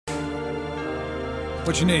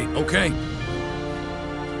What you need? Okay.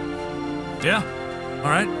 Yeah? All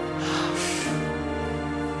right.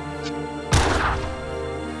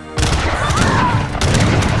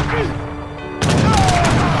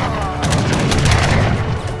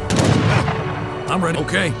 I'm ready.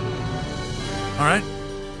 Okay. All right.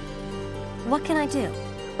 What can I do?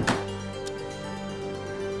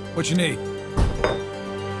 What you need?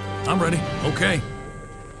 I'm ready. Okay.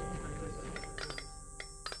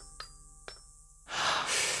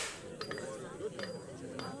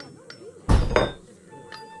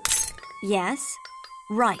 Yes.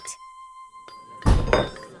 Right.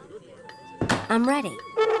 I'm ready.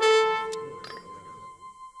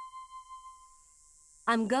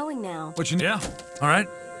 I'm going now. What you need? Yeah. All right.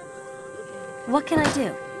 What can I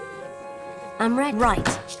do? I'm ready. Right.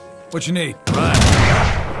 What you need? Right.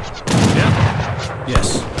 Yeah.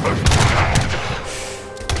 Yes.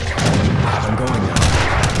 I'm going now.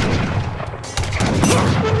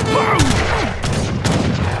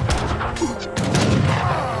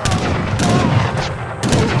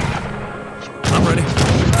 I'm ready.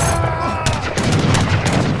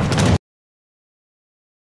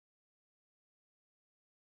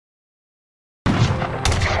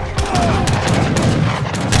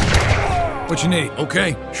 What you need?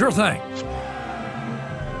 Okay, sure thing.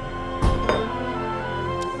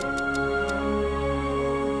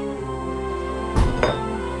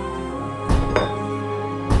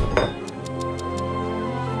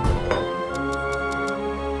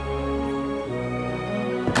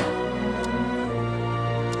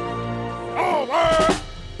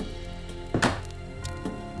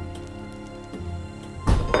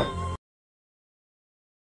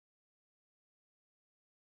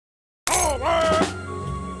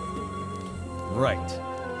 Right.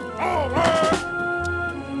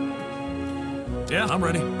 Yeah, I'm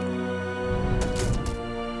ready.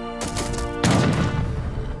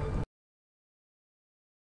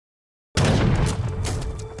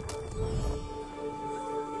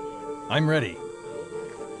 I'm ready.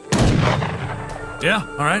 Yeah,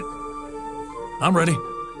 all right. I'm ready.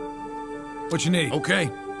 What you need? Okay.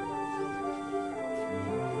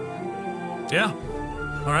 Yeah,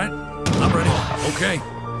 all right. I'm ready. Okay.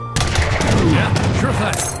 Yeah, sure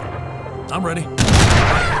thing. I'm ready.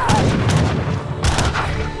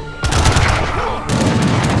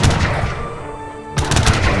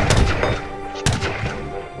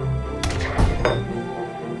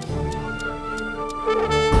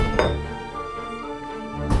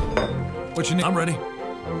 What you need? I'm ready.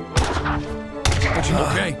 What you need?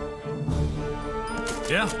 Okay.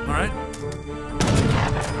 Yeah, all right.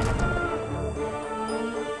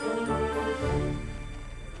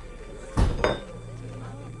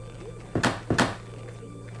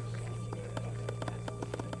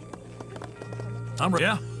 I'm ready.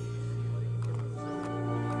 Yeah.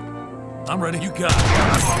 I'm ready. You got it.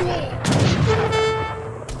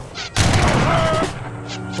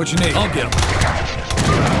 What you need? I'll get him.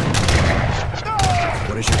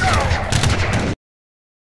 What is your plan?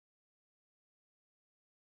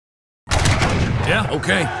 Yeah,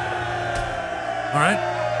 okay. All right.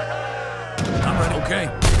 I'm ready. Okay.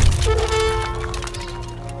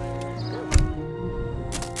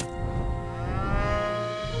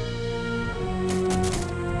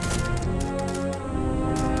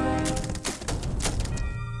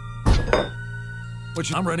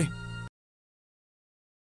 I'm ready.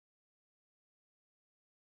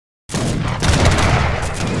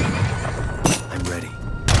 I'm ready.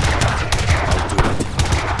 I'll do it.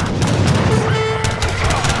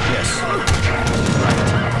 Yes.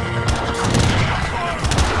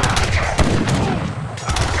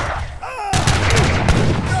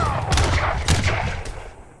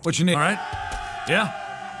 What you need? All right. Yeah.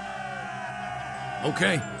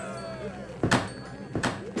 Okay.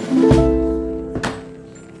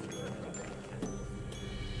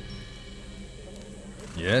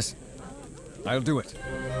 Yes, I'll do it.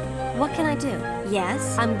 What can I do?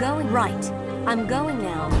 Yes. I'm going. Right. I'm going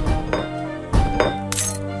now.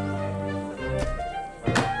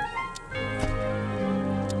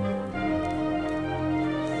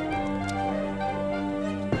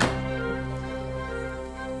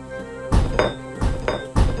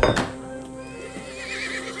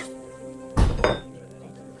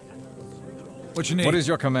 What you need? What is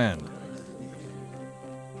your command?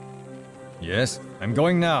 Yes, I'm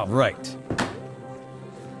going now. Right.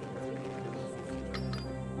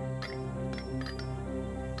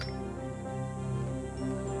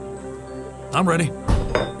 I'm ready.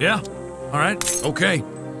 Yeah. All right. Okay.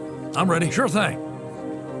 I'm ready. Sure thing.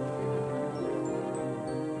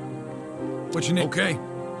 What you need? Okay.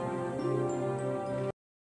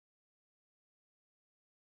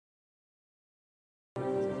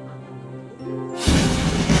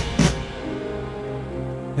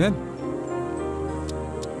 Him?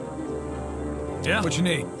 Yeah, what you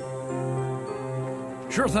need?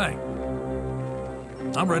 Sure thing.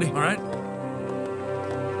 I'm ready, all right?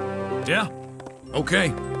 Yeah?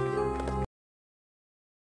 Okay.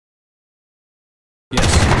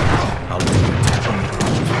 Yes, I'll do it.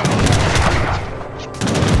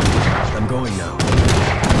 I'm going now.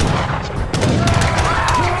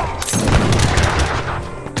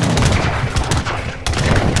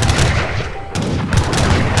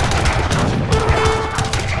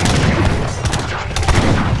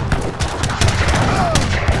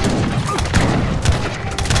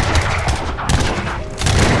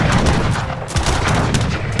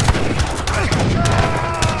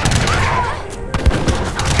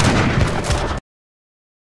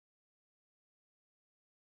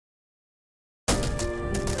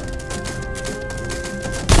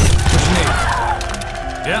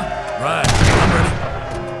 Yeah? Right. I'm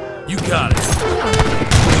ready. You got it.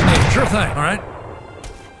 What you need? Sure thing, all right?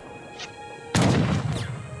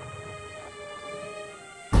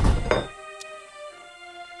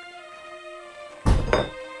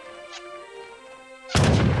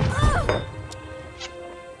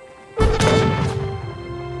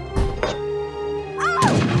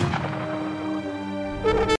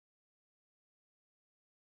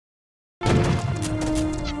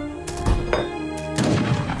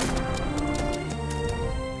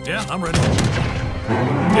 Yeah, I'm ready.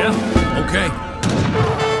 Yeah, okay.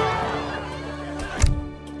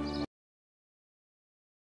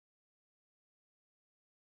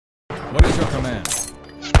 What is your command?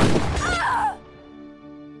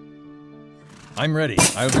 I'm ready.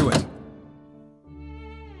 I'll do it.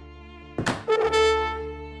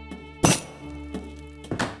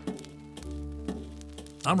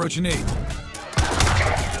 I'm what you need.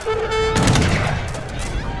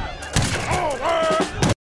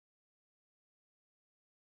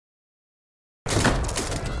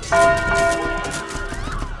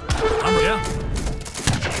 Yeah.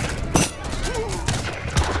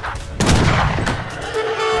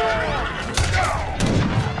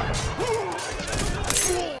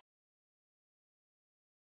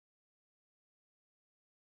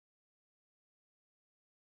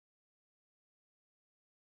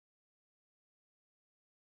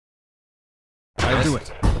 I'll do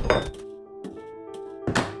it.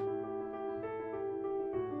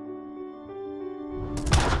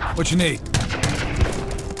 What you need?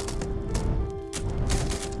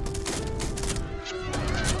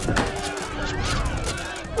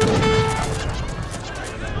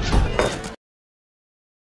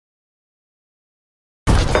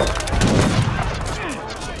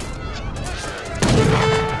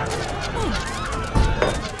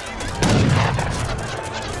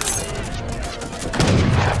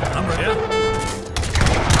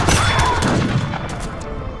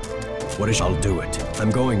 What is? I'll do it.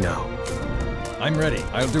 I'm going now. I'm ready.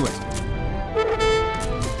 I'll do it.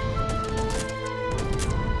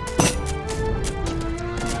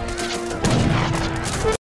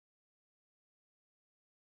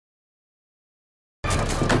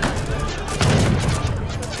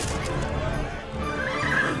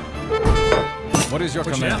 What is your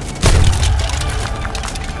command?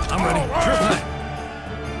 I'm ready. Sure thing.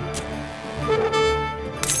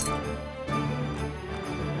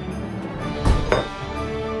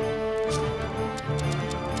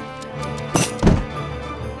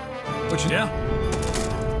 What you need? Yeah.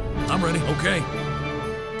 I'm ready. Okay.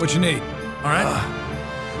 What you need? All right.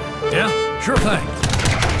 Yeah. Sure thing.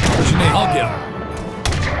 What you need? I'll get him.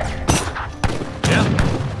 Yeah.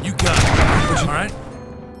 You got it. What you? All right.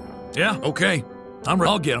 Yeah. Okay. I'm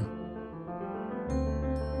ready. I'll get him.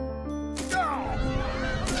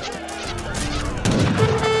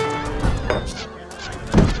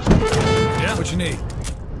 Yeah. What you need?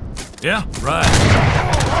 Yeah. Right.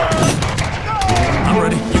 I'm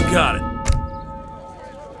ready. You got it.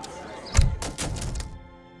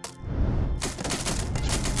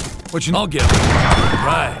 What you? I'll get him.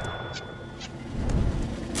 Right.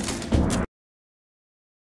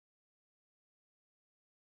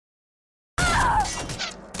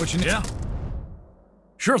 What you need? Yeah.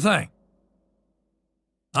 Sure thing.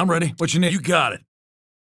 I'm ready. What you need? You got it.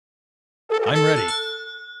 I'm ready.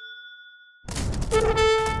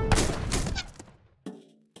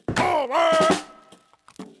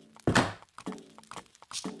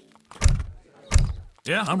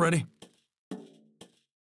 Yeah, I'm ready.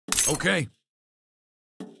 Okay.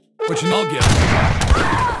 What you need? I'll get him.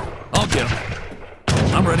 I'll get him.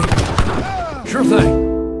 I'm ready. Sure thing.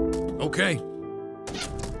 Okay.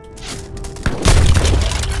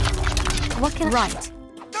 What can I... Right.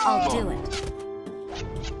 I'll do it.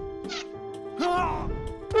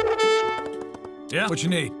 Yeah? What you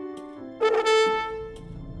need?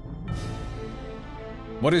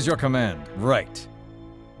 What is your command? Right.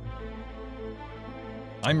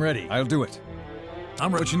 I'm ready. I'll do it.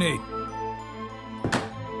 I'm ready. What you need?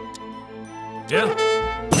 Yeah?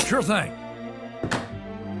 Sure thing.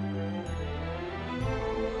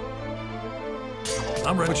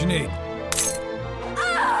 I'm ready. What you need?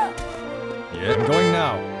 Yeah, I'm going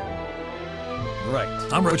now. Right.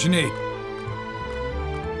 I'm ready. What you need?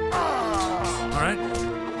 All right.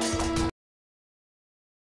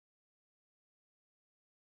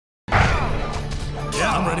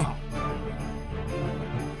 Yeah, I'm ready.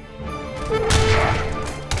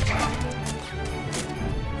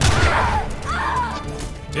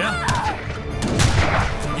 Yeah.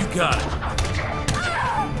 You got it.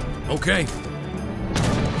 Okay.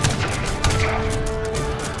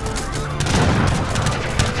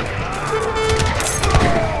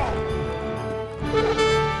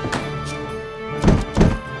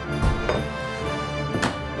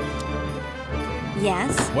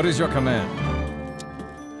 Yes? What is your command?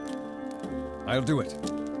 I'll do it.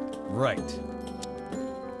 Right.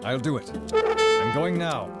 I'll do it. I'm going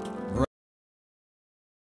now.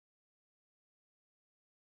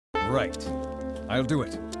 Right. I'll do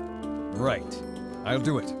it. Right. I'll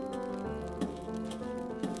do it.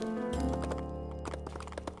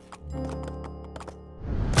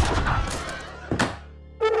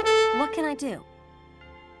 What can I do?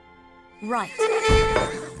 Right.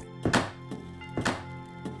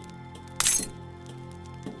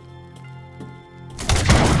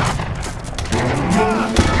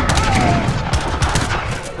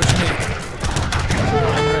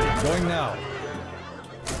 Going now.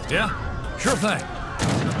 Yeah? Sure thing.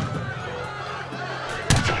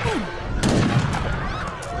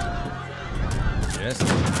 Yes.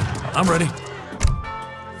 I'm ready.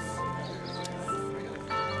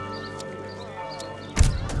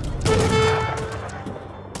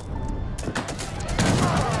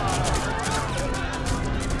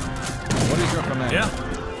 What is your command? Yeah?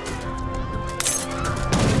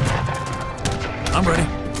 I'm ready.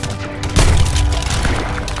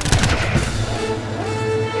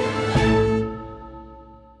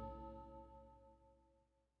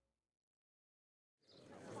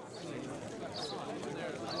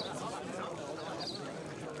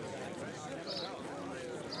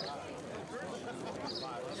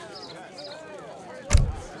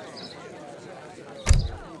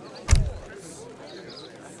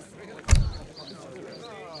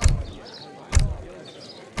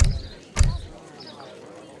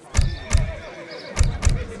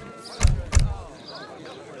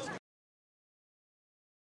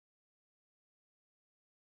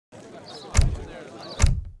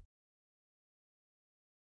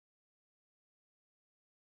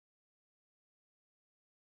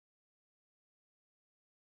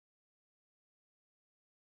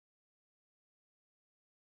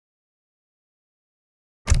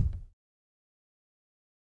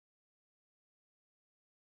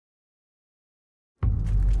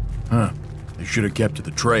 Huh. They should have kept to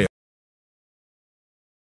the trail.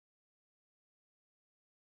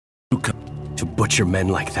 To butcher men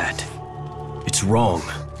like that. It's wrong.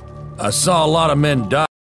 I saw a lot of men die.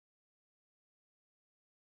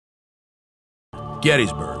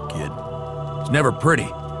 Gettysburg, kid. It's never pretty,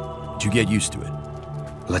 but you get used to it.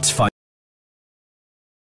 Let's fight.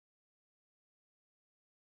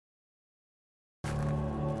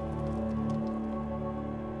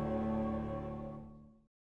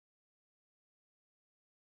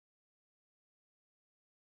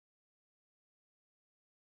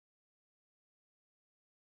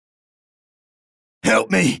 Help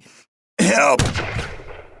me! Help!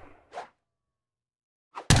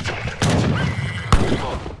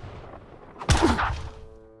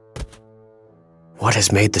 What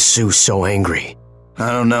has made the Sioux so angry?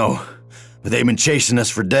 I don't know, but they've been chasing us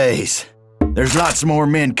for days. There's lots more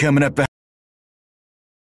men coming up.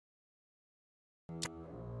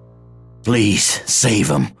 Please, save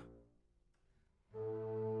them.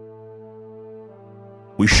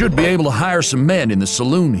 We should be able to hire some men in the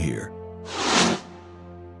saloon here.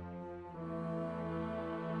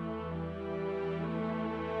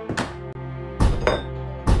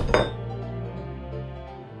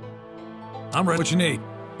 I'm ready. What you need?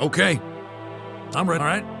 Okay. I'm ready. All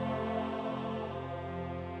right.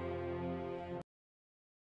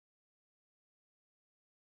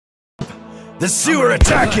 The Sioux are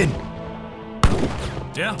attacking!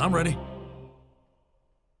 Yeah, I'm ready.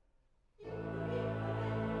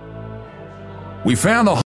 We found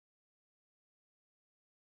the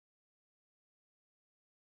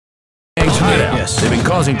hideout. Yes. They've been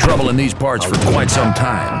causing trouble in these parts for quite some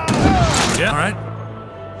time. Yeah, all right.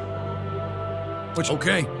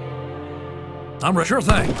 Okay. I'm ready. Sure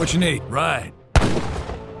thing. What you need? Right.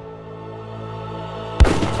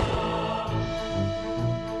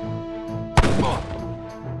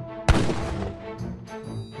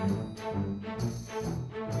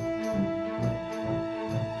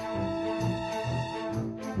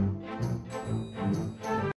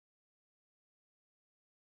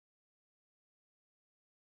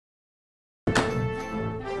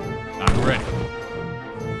 I'm ready.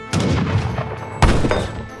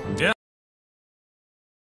 Yeah.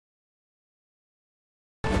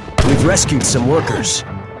 We've rescued some workers.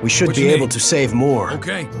 We should What be you able need? to save more.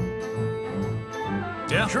 Okay.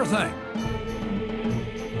 Yeah, sure thing.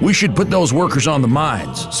 We should put those workers on the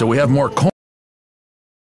mines, so we have more coin.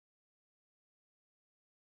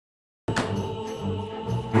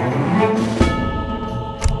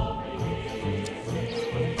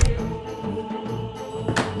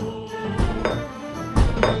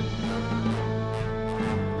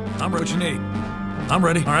 I'm ready. What you need? I'm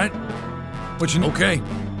ready. All right. What you need? Okay.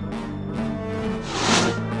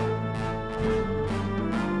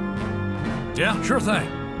 Yeah, sure thing.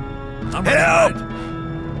 I'm ready. Help!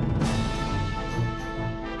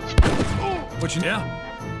 All right. What you? Yeah.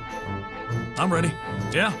 I'm ready.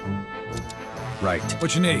 Yeah. Right.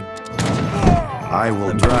 What you need? I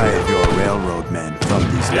will drive your railroad men from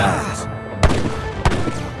these lands.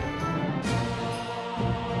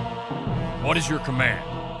 What is your command?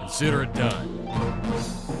 Consider it done.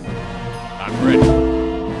 I'm ready.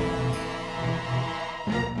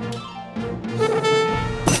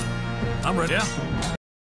 I'm ready. Yeah.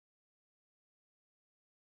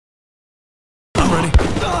 I'm ready.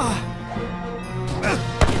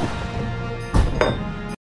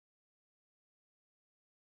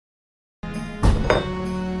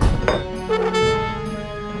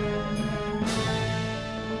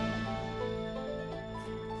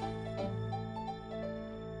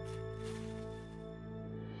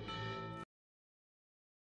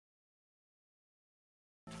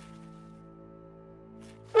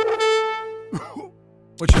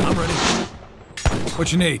 What you? I'm ready.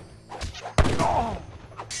 What you need?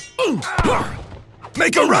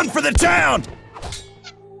 Make a run for the town!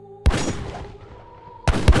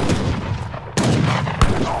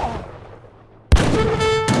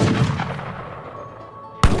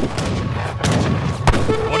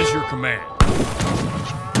 What is your command?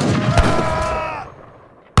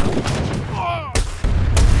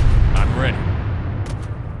 I'm ready.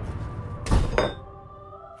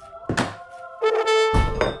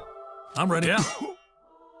 I'm ready. Yeah.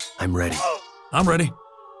 I'm ready. I'm ready.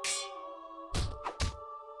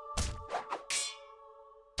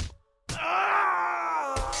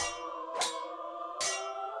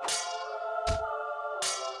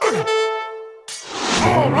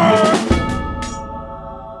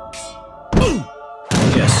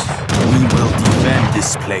 Yes. We will defend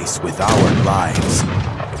this place with our lives.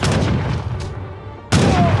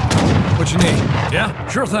 What you need? Yeah,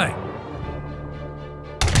 sure thing.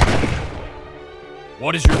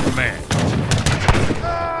 What is your command?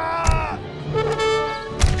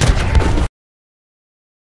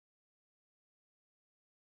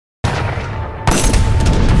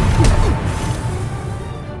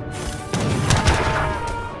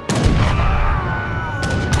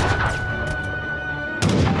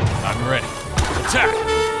 I'm ready. Attack!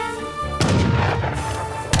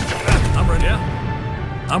 I'm ready. Yeah.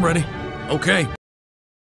 I'm ready. Okay.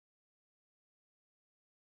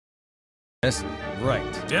 Yes.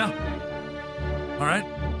 Right. Yeah. All right.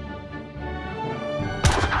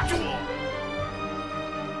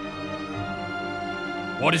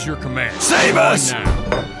 What is your command? Save Going us! now.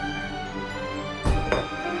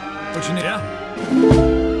 What you need? Yeah.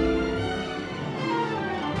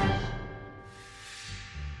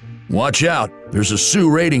 Watch out. There's a Sioux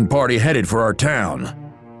raiding party headed for our town.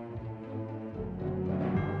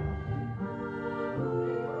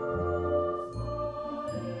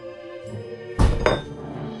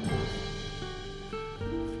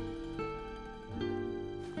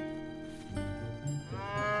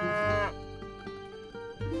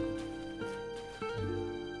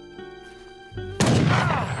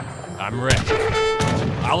 I'm ready.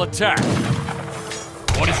 I'll attack.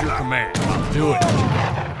 What is your command? I'll do it.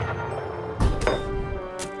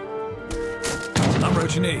 I'm ready.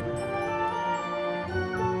 What you need?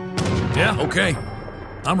 Yeah. Okay.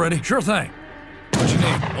 I'm ready. Sure thing. What you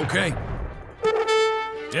need? Okay.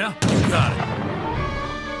 Yeah. You got it.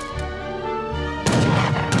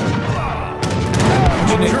 What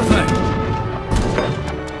you need? Sure thing.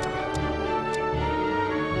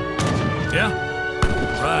 Yeah.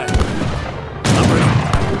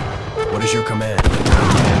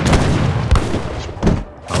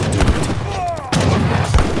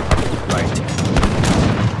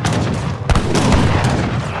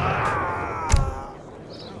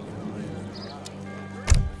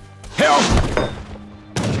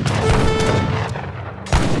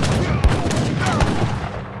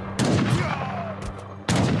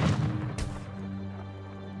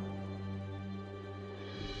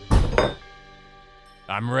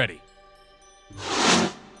 I'm ready.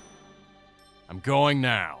 I'm going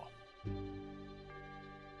now.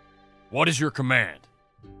 What is your command?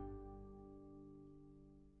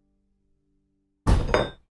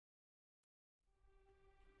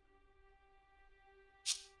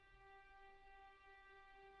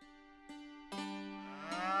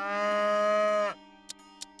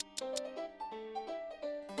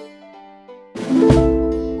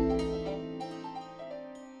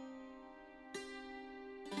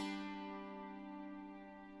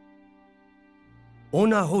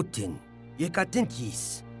 Ona hotin,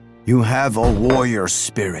 yekatinkis. You have a warrior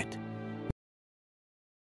spirit,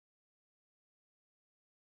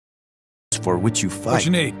 for which you fight. What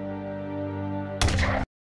you need?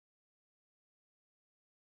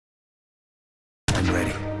 I'm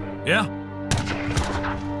ready. Yeah?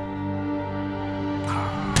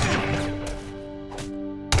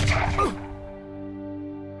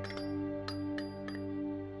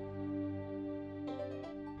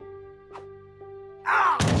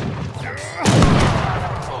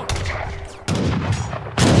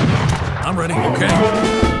 I'm ready. Okay.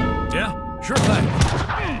 Yeah? Sure thing.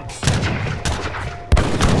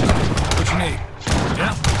 What you need?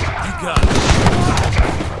 Yeah? You got it.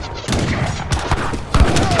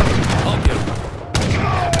 I'll get him.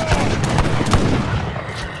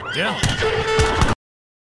 Yeah?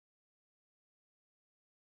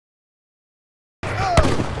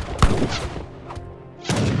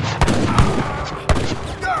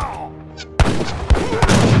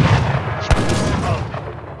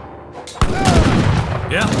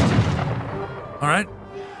 Yeah? All right.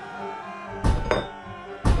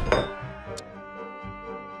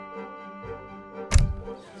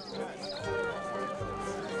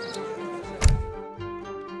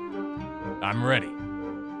 I'm ready.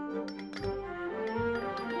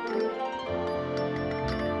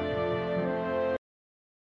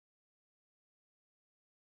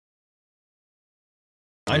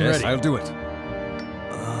 I'm ready. I'll do it.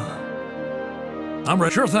 I'm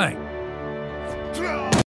ready. Sure thing.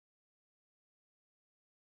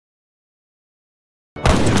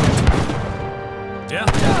 Yeah?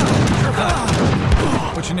 Sure thing.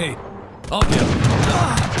 What you need? I'll get him.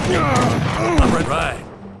 I'm ready. Right.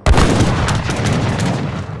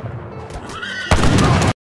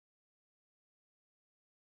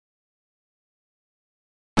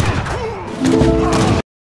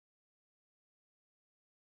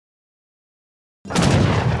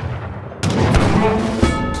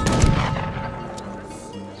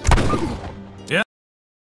 Yeah?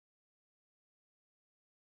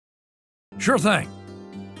 Sure thing.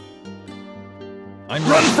 I'm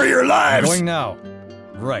Run ready. for your I'm lives! going now.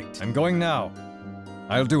 Right. I'm going now.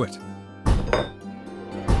 I'll do it.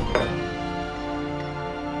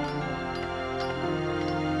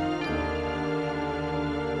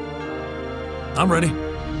 I'm ready.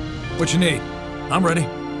 What you need? I'm ready.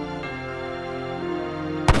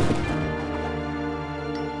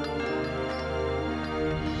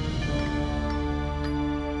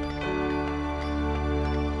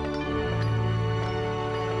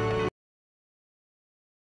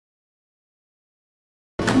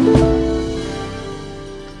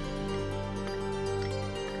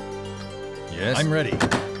 Yes. I'm ready.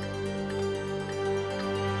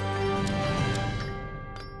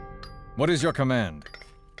 What is your command?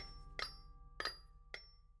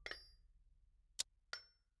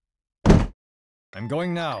 I'm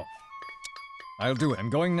going now. I'll do it. I'm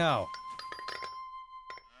going now.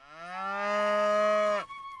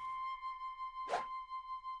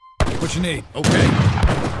 What you need? Okay.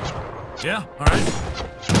 Yeah? All right.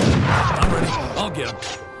 I'm ready. I'll get him.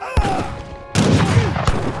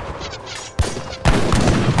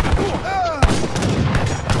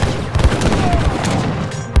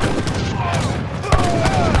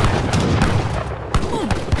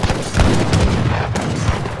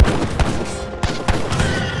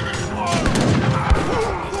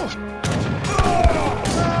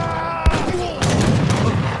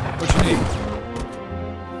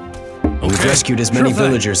 We've rescued as many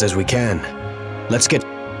villagers as we can. Let's get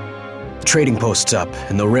trading posts up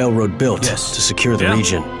and the railroad built to secure the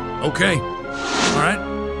region. Okay. All right.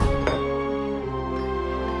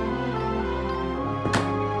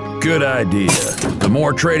 Good idea. The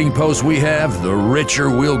more trading posts we have, the richer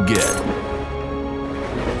we'll get.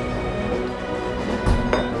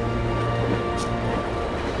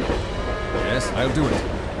 Yes, I'll do it.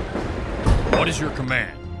 What is your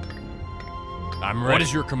command? I'm ready. What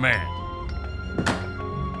is your command?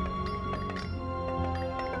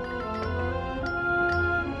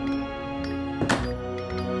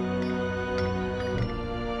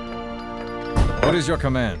 What is your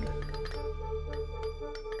command?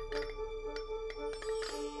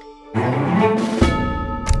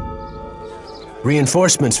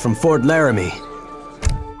 Reinforcements from Fort Laramie.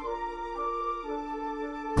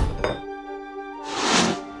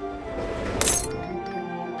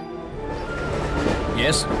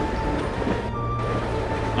 Yes?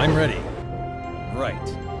 I'm ready. Right.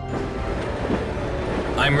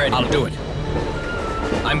 I'm ready. I'll do it.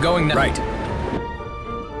 I'm going now. Right.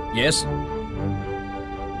 Yes?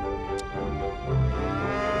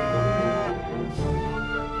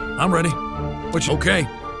 I'm ready. Which, okay.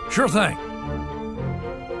 Sure thing.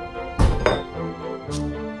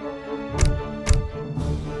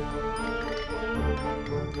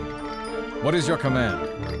 What is your command?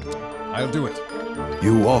 I'll do it.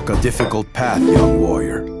 You walk a difficult path, young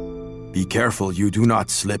warrior. Be careful you do not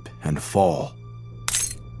slip and fall.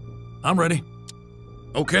 I'm ready.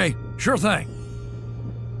 Okay, sure thing.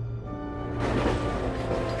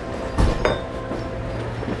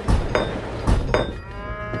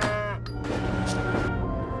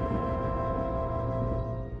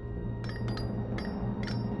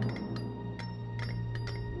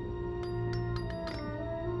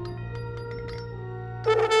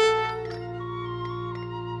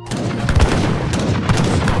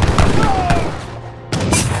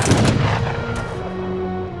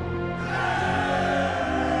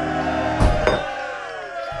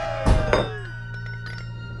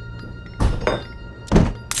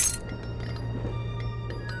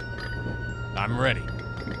 I'm ready.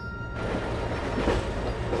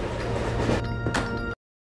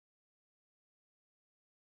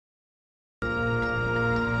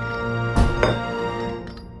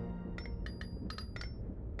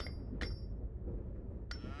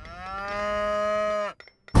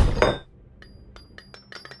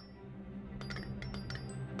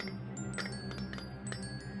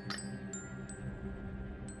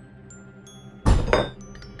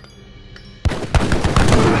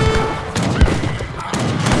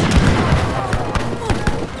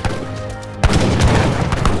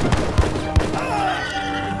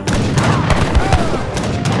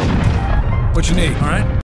 What you need, all right?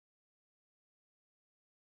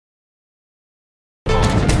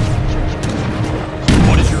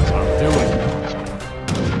 What is your plan? Do it.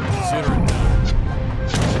 Consider it done.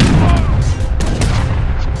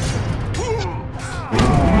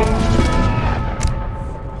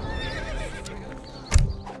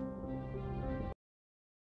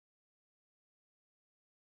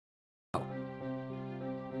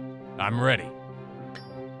 I'm ready.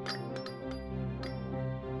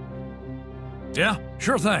 Yeah,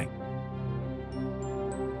 sure thing.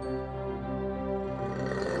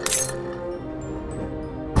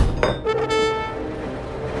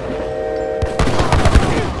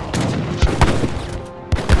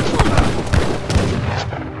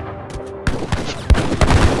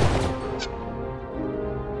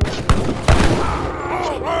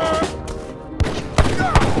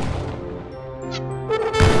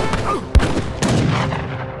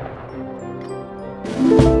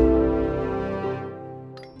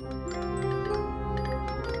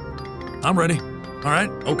 I'm ready. All right,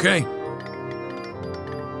 okay.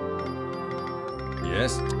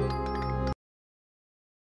 Yes?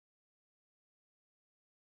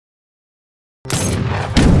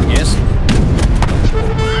 Yes?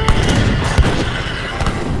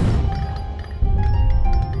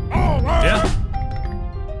 Yeah?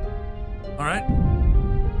 All right.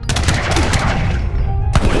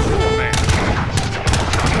 What is your command?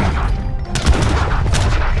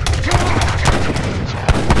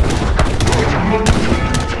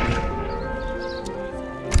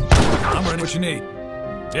 I'm ready. What you need?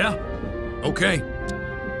 Yeah? Okay.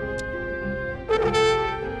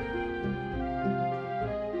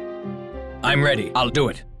 I'm ready. I'll do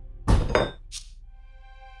it.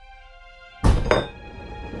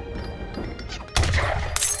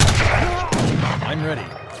 I'm ready.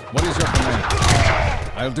 What is your command?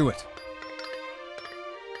 I'll do it.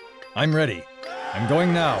 I'm ready. I'm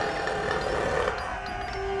going now.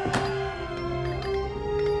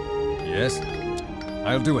 Yes?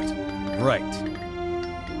 I'll do it. Right.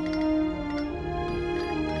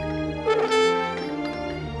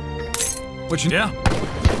 What you... Yeah?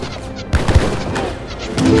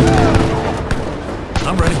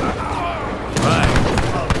 I'm ready. Right.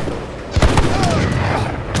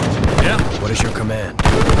 Yeah? What is your command?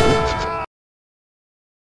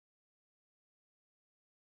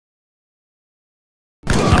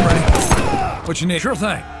 I'm ready. What you need? Sure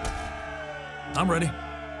thing. I'm ready.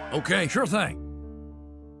 Okay, sure thing.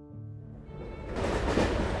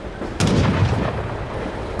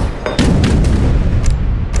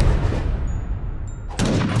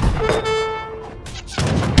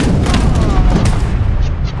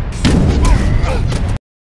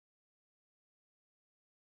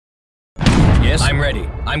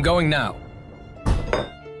 I'm going now.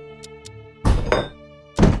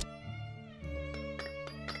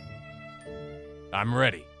 I'm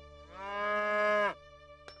ready.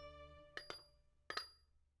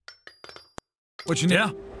 What you need?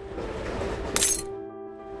 Yeah?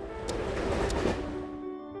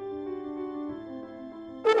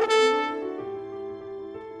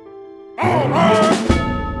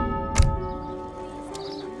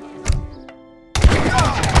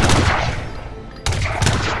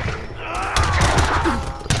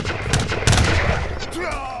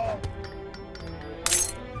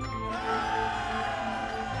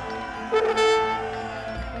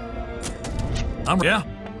 Yeah?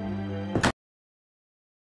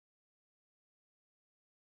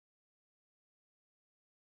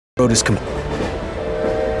 Road is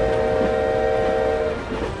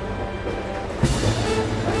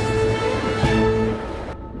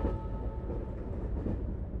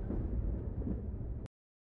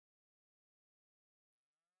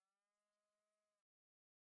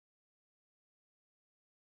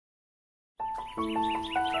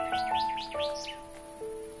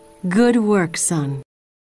Good work, son.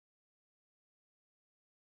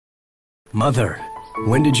 Mother,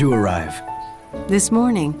 when did you arrive? This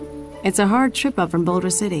morning. It's a hard trip up from Boulder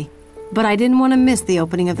City, but I didn't want to miss the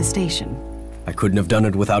opening of the station. I couldn't have done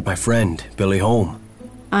it without my friend, Billy Holm.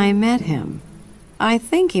 I met him. I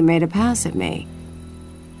think he made a pass at me.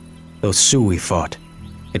 Those Sioux we fought,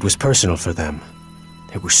 it was personal for them.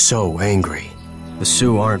 They were so angry. The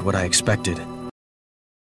Sioux aren't what I expected.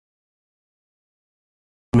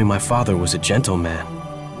 My father was a gentleman.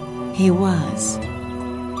 He was.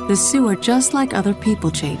 The Sioux are just like other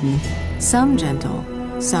people, Chayton. Some gentle,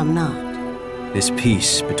 some not. This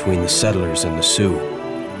peace between the settlers and the Sioux,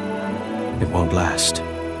 it won't last.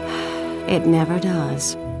 It never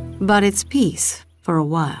does. But it's peace for a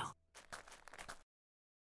while.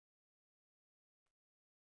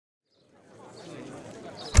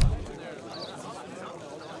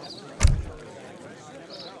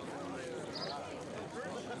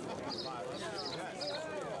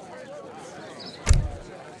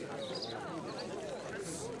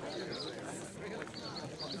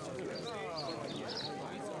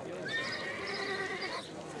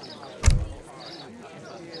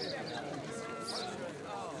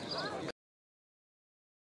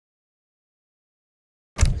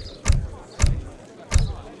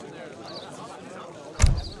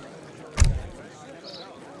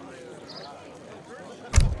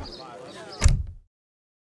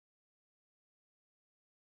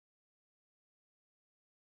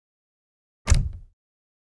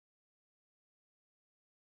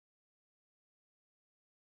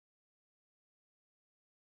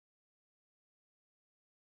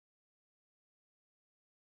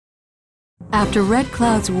 After Red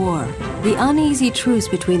Cloud's war, the uneasy truce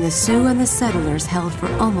between the Sioux and the settlers held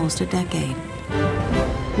for almost a decade.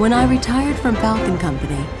 When I retired from Falcon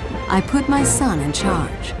Company, I put my son in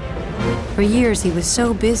charge. For years he was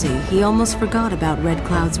so busy, he almost forgot about Red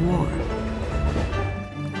Cloud's war.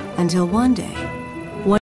 Until one day,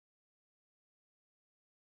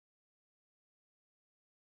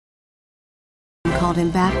 called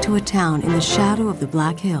him back to a town in the shadow of the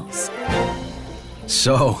Black Hills.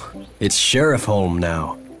 So, it's Sheriff Holm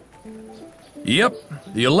now. Yep,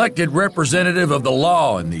 the elected representative of the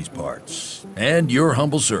law in these parts, and your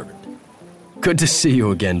humble servant. Good to see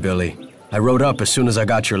you again, Billy. I rode up as soon as I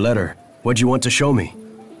got your letter. What'd you want to show me?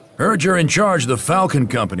 Heard you're in charge of the Falcon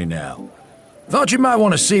Company now. Thought you might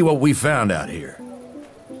want to see what we found out here.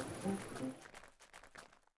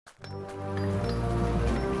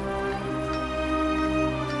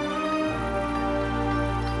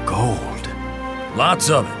 Gold. Lots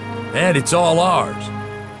of it, and it's all ours.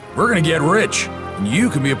 We're gonna get rich, and you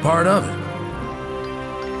can be a part of it.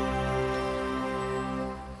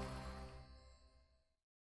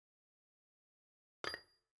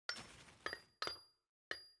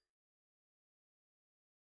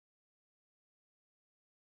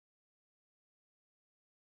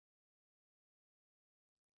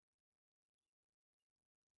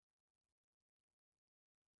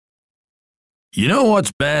 You know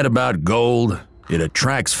what's bad about gold? It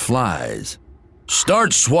attracts flies.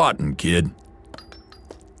 Start swatting, kid.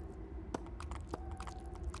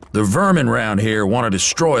 The vermin round here want to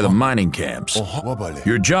destroy the mining camps.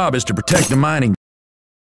 Your job is to protect the mining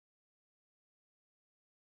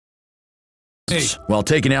while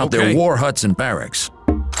taking out their war huts and barracks.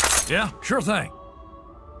 Yeah, sure thing.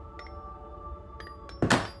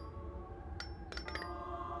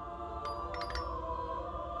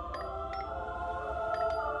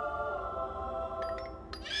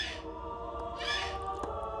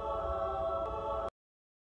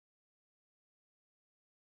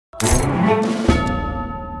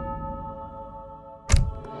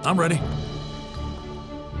 I'm ready.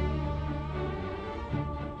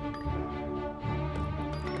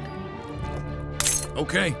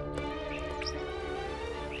 Okay.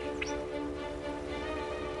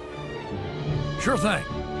 Sure thing.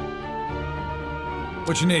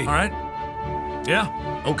 What you need? All right.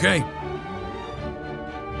 Yeah? Okay.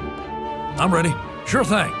 I'm ready. Sure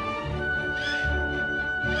thing.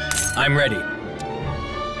 I'm ready.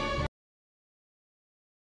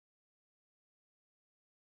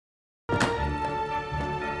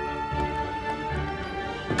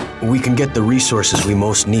 We can get the resources we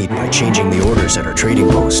most need by changing the orders at our trading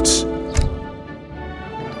posts.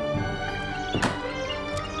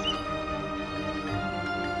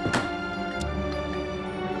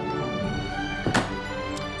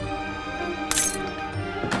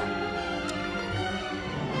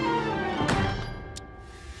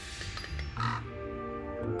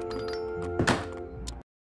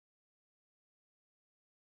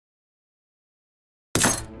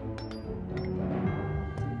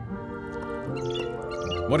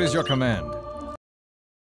 What is your command?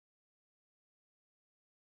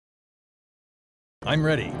 I'm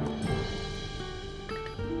ready.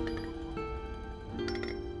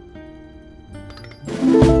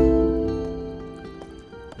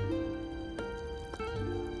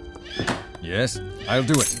 Yes, I'll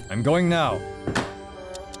do it. I'm going now.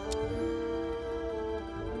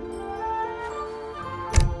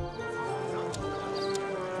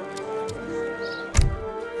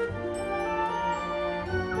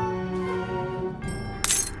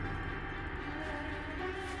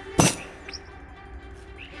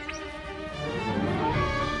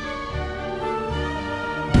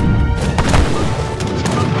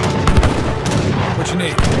 What you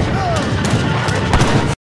need?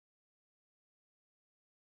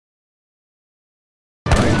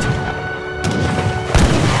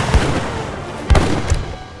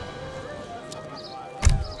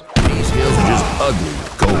 These hills are just ugly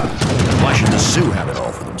with gold. Why should the Sioux have it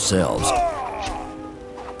all for themselves?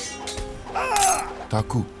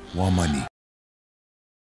 Taku, wamani.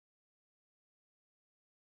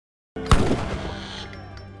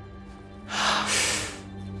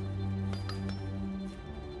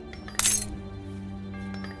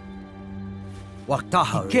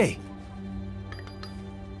 Waktaha. Ike.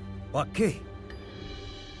 Wake.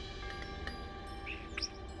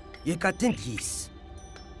 Yekatinkis.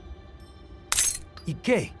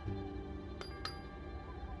 Ike.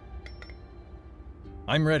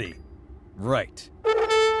 I'm ready. Right.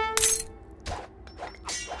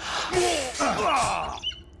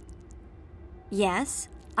 Yes,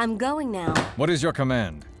 I'm going now. What is your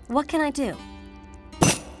command? What can I do?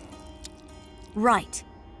 Right.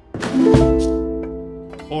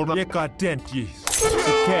 Okay.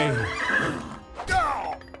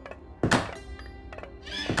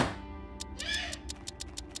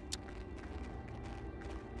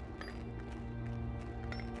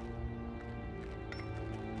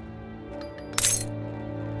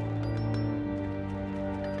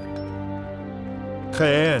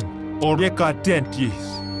 Ken, or yekatentis.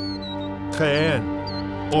 Ken,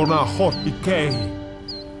 or na hot ikei.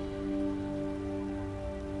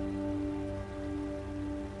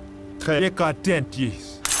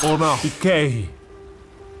 Yekatentis, or na ikei.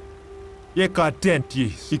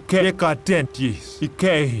 Yekatentis, yekatentis,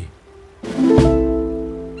 ikei.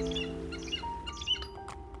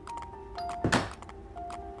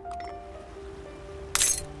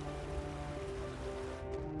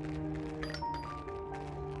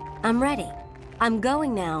 I'm ready. I'm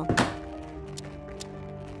going now.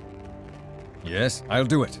 Yes, I'll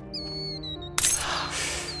do it.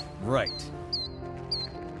 Right.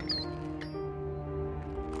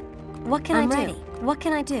 What can I do? Ready. What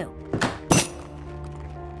can I do?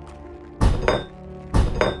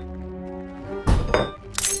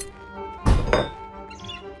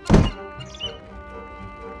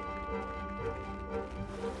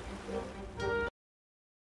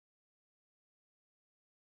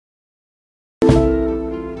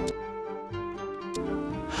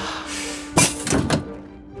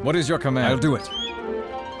 What is your command? I'll do it.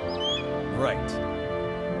 Right.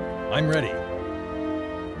 I'm ready.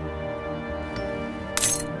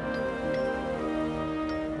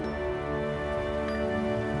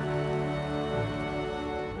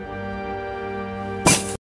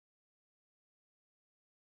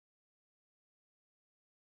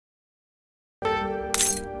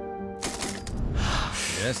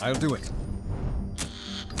 Yes, I'll do it.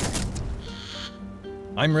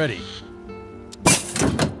 I'm ready.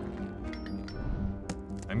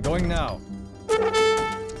 I'm going now.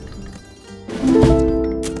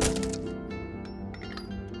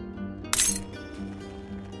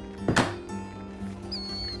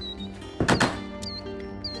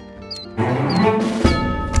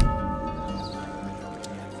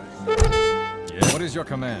 your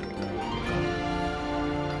command?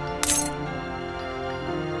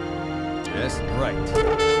 Yes, right.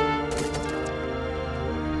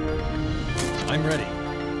 I'm ready.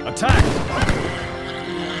 Attack!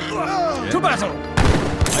 To battle!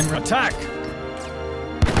 I'm attack!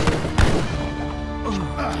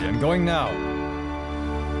 I'm going now.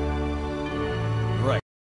 Right.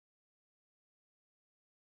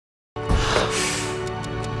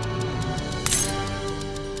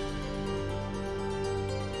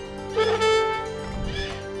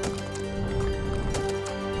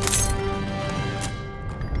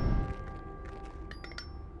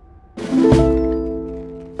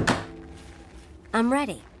 I'm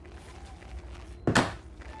ready.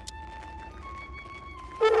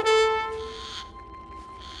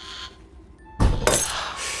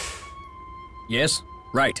 Yes,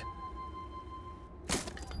 right.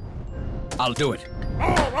 I'll do it.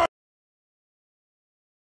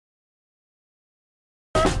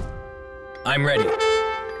 I'm ready.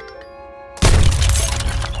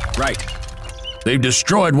 Right. They've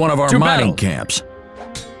destroyed one of our mining camps.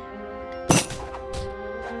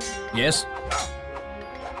 Yes.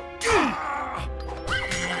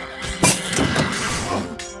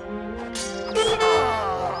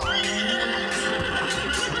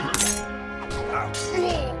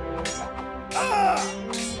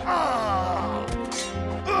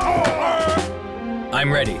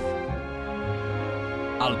 I'm ready.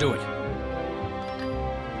 I'll do it.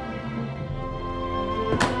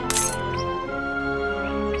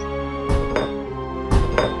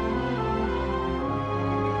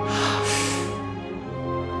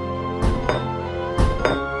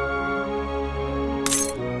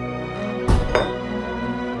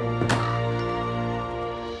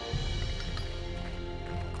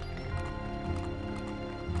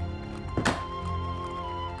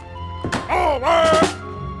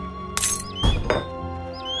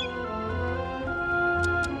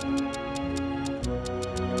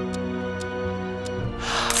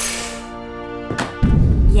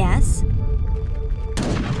 Yes.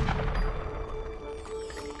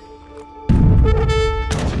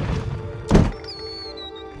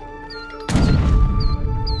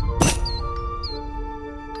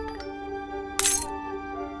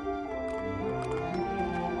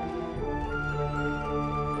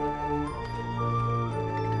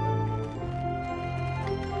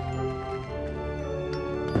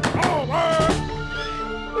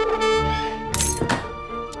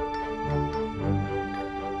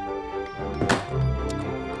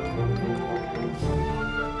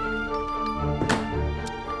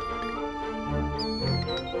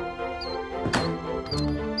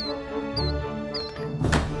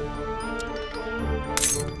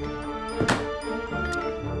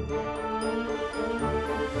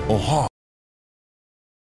 Oha.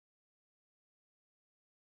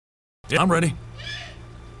 I'm ready.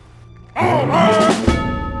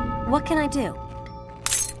 What can I do?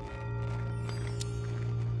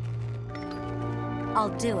 I'll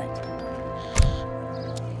do it.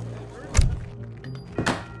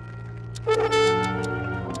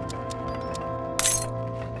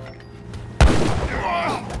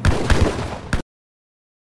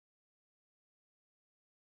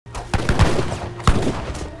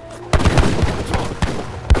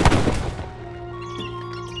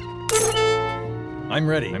 I'm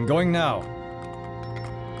ready. I'm going now.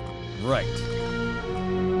 Right.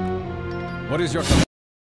 What is your command?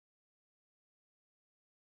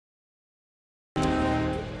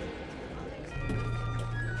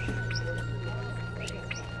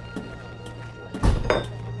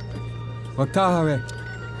 Waktahawe.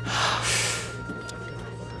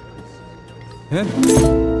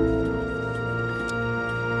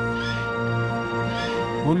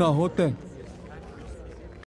 Una hote.